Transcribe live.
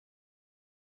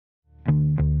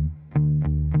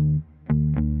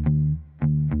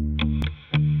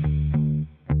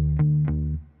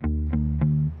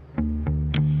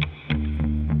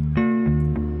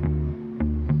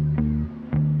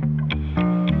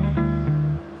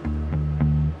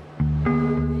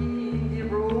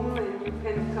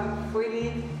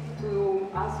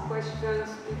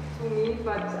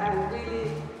but I really,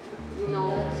 you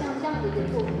know. 像这样的一个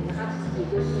作品呢，它其实也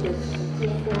就是一个时间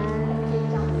跟空间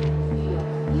这样的比喻哦，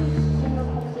因为时间跟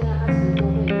空间呢，它其实都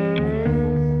会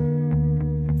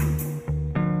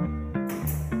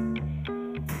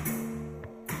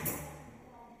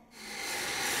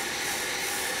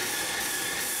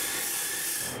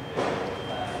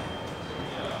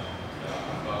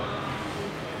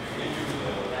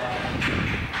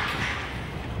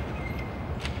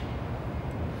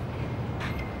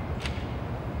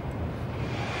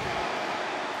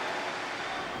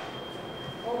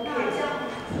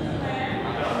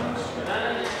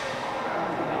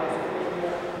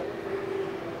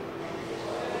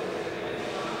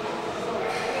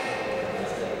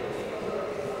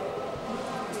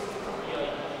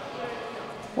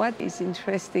What is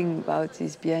interesting about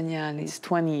this biennial is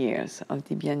 20 years of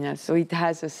the biennial, so it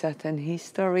has a certain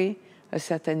history, a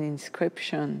certain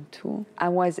inscription too. I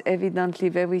was evidently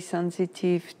very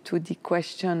sensitive to the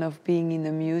question of being in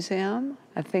a museum.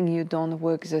 I think you don't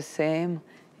work the same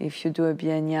if you do a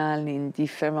biennial in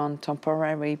different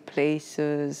temporary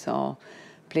places or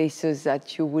places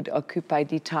that you would occupy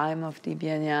the time of the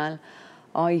biennial,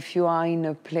 or if you are in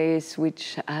a place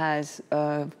which has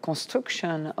a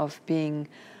construction of being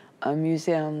a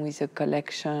museum with a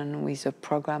collection, with a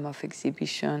program of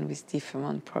exhibition, with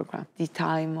different programs. The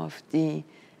time of the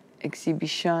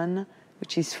exhibition,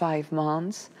 which is 5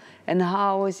 months, and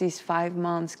how these 5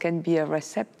 months can be a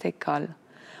receptacle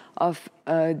of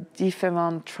a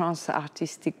different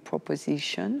trans-artistic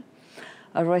proposition,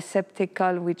 a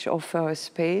receptacle which offers a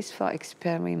space for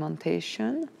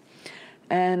experimentation,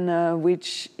 and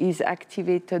which is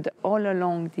activated all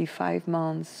along the 5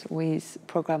 months with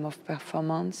program of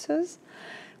performances,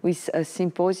 with a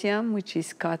symposium which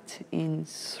is cut in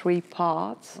 3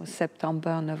 parts,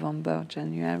 September, November,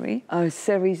 January, a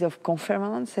series of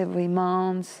conferences every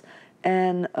month,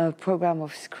 and a program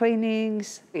of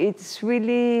screenings. It's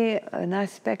really an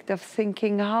aspect of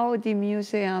thinking how the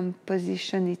museum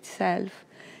positions itself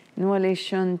in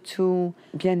relation to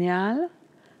biennial,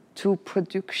 to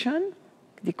production,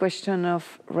 the question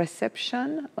of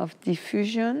reception, of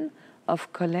diffusion,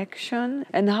 of collection,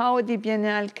 and how the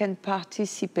biennial can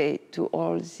participate to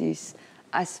all these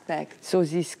aspects. So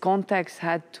this context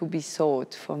had to be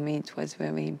sought. For me, it was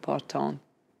very important.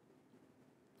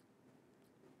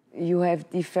 You have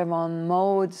different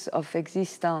modes of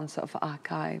existence of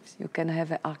archives. You can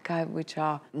have archives which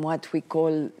are what we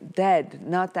call dead,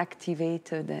 not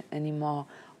activated anymore,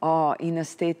 or in a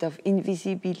state of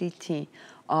invisibility,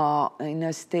 or in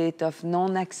a state of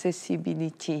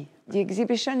non-accessibility. The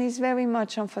exhibition is very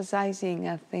much emphasizing,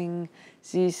 I think,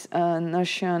 this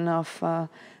notion of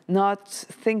not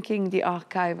thinking the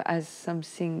archive as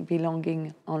something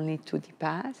belonging only to the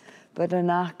past, but an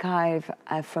archive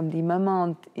from the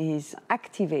moment is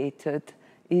activated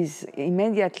is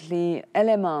immediately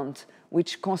element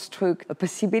which construct a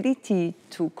possibility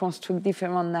to construct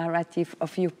different narrative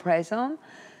of your present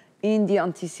in the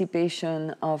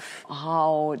anticipation of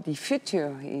how the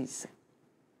future is.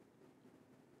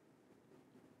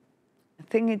 I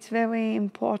think it's very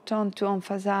important to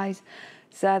emphasize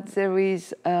that there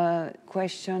is a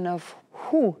question of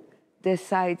who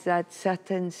decides that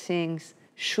certain things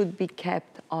should be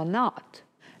kept or not,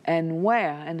 and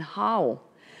where and how.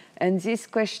 And this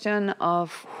question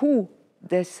of who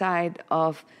decide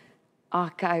of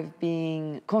archive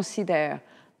being considered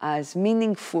as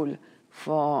meaningful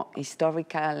for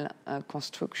historical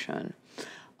construction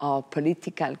or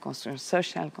political construction,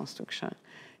 social construction,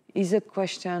 is a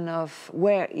question of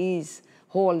where is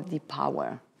all the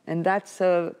power. And that's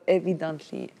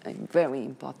evidently a very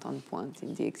important point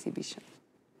in the exhibition.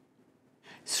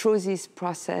 Through these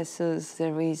processes,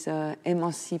 there is an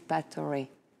emancipatory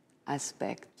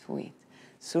aspect to it.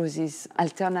 So these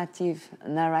alternative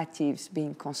narratives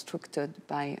being constructed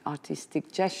by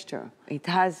artistic gesture, it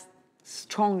has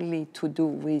strongly to do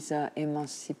with an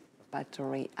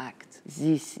emancipatory act.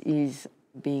 This is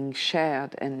being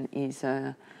shared and is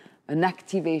an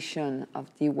activation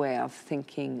of the way of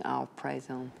thinking our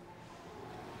present.